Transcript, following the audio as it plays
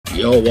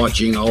You're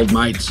watching Old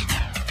Mate's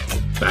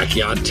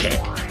Backyard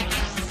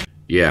Tech.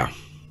 Yeah,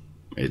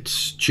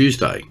 it's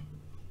Tuesday,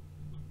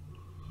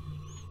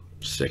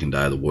 second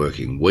day of the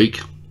working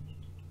week.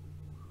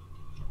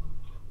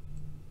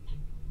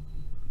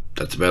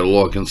 That's about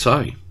all I can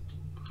say.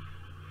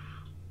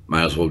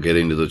 May as well get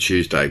into the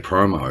Tuesday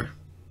promo.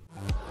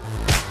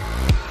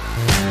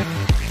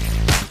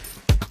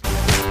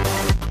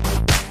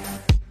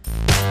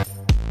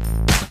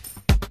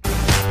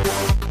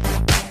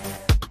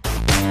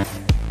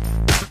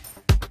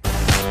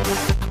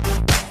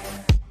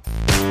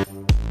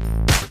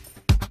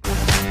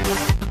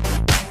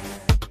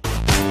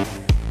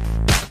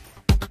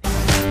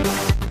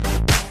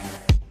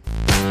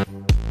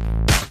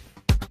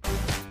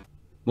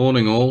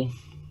 Morning all.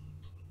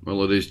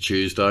 Well, it is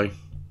Tuesday,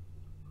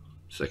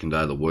 second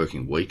day of the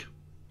working week.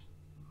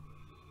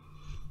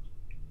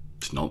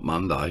 It's not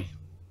Monday.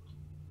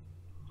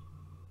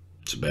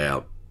 It's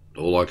about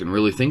all I can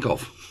really think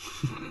of.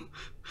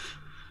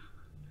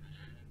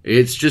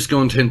 It's just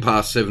gone 10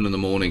 past 7 in the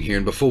morning here,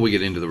 and before we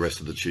get into the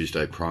rest of the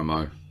Tuesday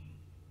promo,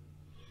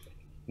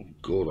 oh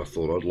God, I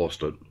thought I'd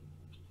lost it.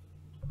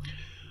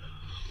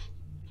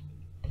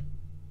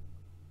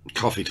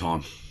 Coffee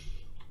time.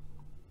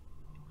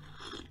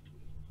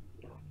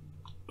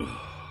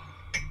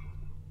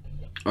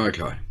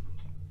 Okay.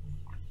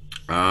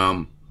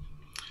 A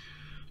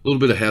little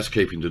bit of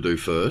housekeeping to do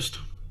first.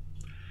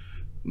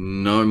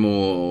 No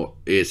more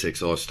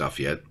ESXi stuff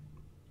yet.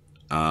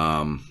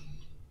 I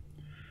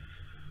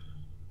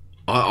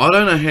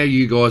don't know how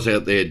you guys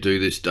out there do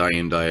this day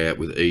in, day out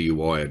with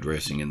EUI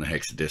addressing in the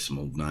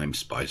hexadecimal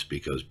namespace,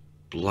 because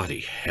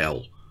bloody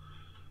hell.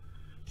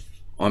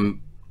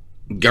 I'm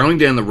going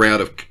down the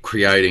route of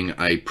creating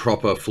a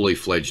proper, fully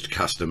fledged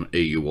custom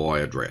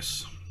EUI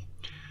address.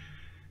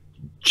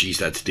 Geez,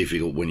 that's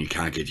difficult when you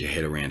can't get your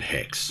head around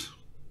hex.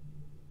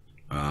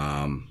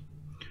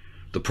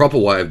 The proper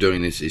way of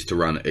doing this is to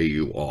run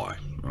EUI,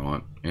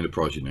 right?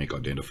 Enterprise Unique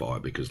Identifier,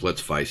 because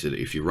let's face it,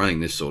 if you're running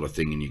this sort of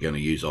thing and you're going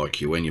to use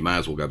IQN, you may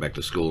as well go back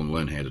to school and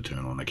learn how to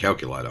turn on a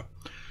calculator.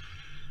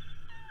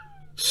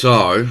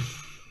 So,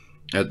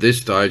 at this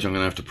stage, I'm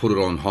going to have to put it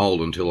on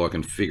hold until I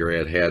can figure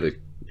out how to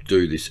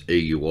do this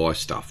EUI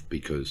stuff,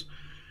 because,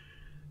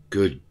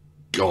 good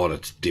God,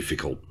 it's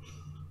difficult.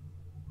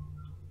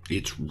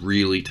 It's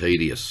really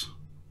tedious.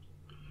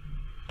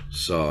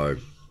 So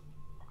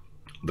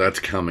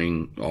that's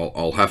coming.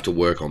 I'll have to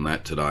work on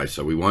that today.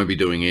 So we won't be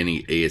doing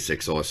any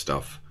ESXi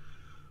stuff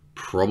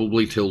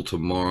probably till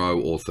tomorrow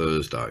or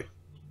Thursday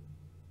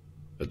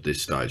at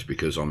this stage,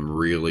 because I'm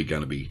really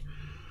going to be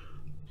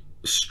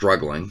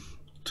struggling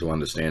to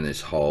understand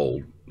this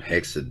whole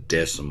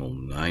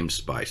hexadecimal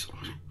namespace.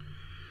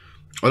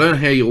 I don't know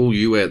how all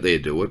you out there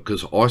do it,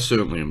 because I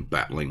certainly am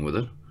battling with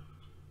it.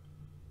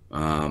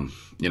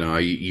 You know,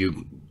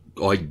 you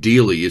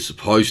ideally you're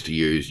supposed to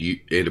use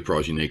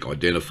Enterprise Unique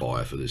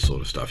Identifier for this sort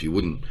of stuff. You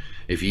wouldn't,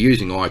 if you're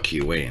using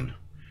IQN.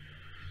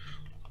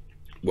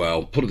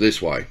 Well, put it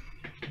this way: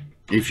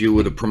 if you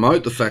were to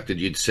promote the fact that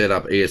you'd set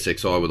up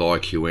ESXi with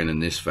IQN in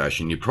this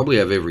fashion, you'd probably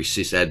have every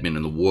sysadmin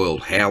in the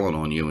world howling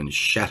on you and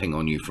shatting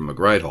on you from a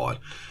great height,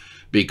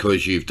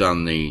 because you've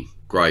done the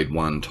grade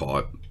 1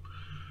 type.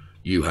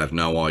 You have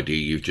no idea.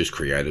 You've just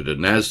created a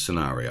NAS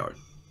scenario,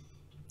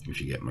 if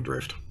you get my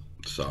drift.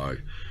 So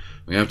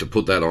we have to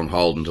put that on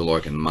hold until I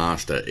can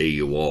master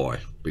EUI,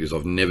 because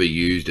I've never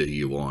used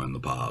EUI in the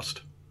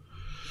past.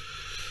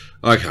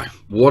 Okay,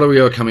 what are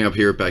we coming up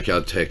here at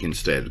Backyard Tech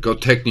instead?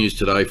 Got tech news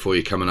today for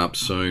you coming up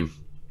soon.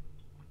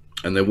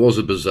 And there was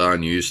a bizarre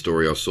news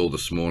story I saw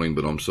this morning,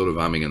 but I'm sort of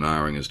umming and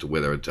ahhing as to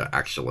whether to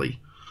actually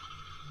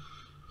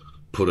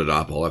put it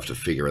up. I'll have to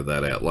figure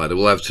that out later.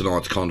 We'll have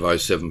tonight's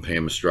Convos, 7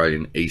 PM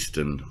Australian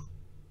Eastern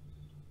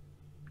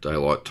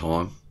Daylight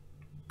Time.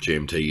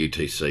 GMT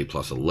UTC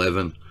plus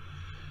 11,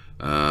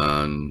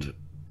 and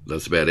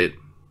that's about it.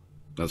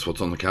 That's what's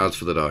on the cards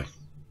for the day.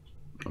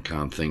 I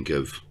can't think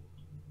of,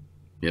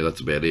 yeah, that's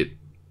about it.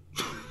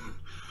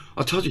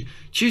 I told you,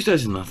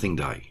 Tuesday's a nothing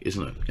day,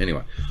 isn't it?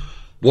 Anyway,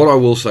 what I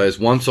will say is,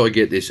 once I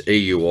get this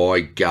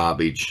EUI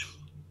garbage,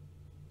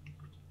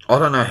 I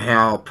don't know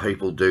how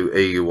people do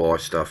EUI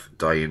stuff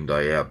day in,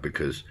 day out,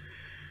 because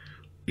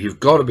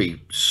you've got to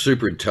be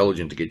super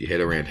intelligent to get your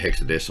head around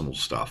hexadecimal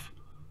stuff.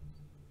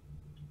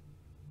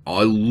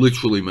 I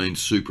literally mean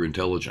super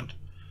intelligent,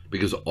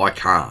 because I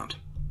can't.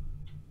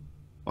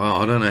 Well,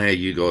 I don't know how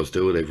you guys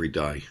do it every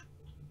day,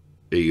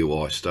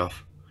 EUI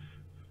stuff.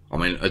 I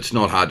mean, it's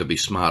not hard to be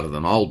smarter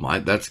than old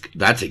mate.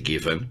 That's a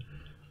given.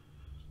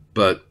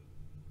 But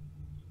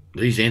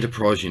these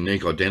Enterprise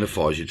Unique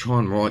Identifiers, you try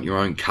and write your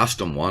own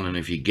custom one, and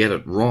if you get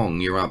it wrong,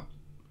 you're up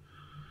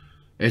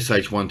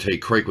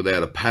SH1T Creek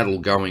without a paddle,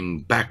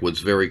 going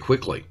backwards very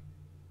quickly.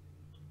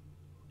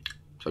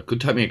 So it could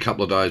take me a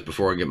couple of days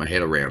before I get my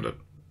head around it.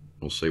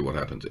 We'll see what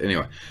happens.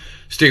 Anyway,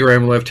 stick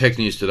around. We'll have tech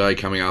news today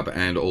coming up,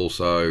 and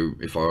also,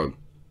 if I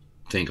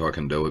think I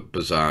can do it,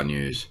 bizarre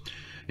news.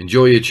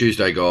 Enjoy your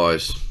Tuesday,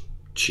 guys.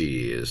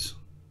 Cheers.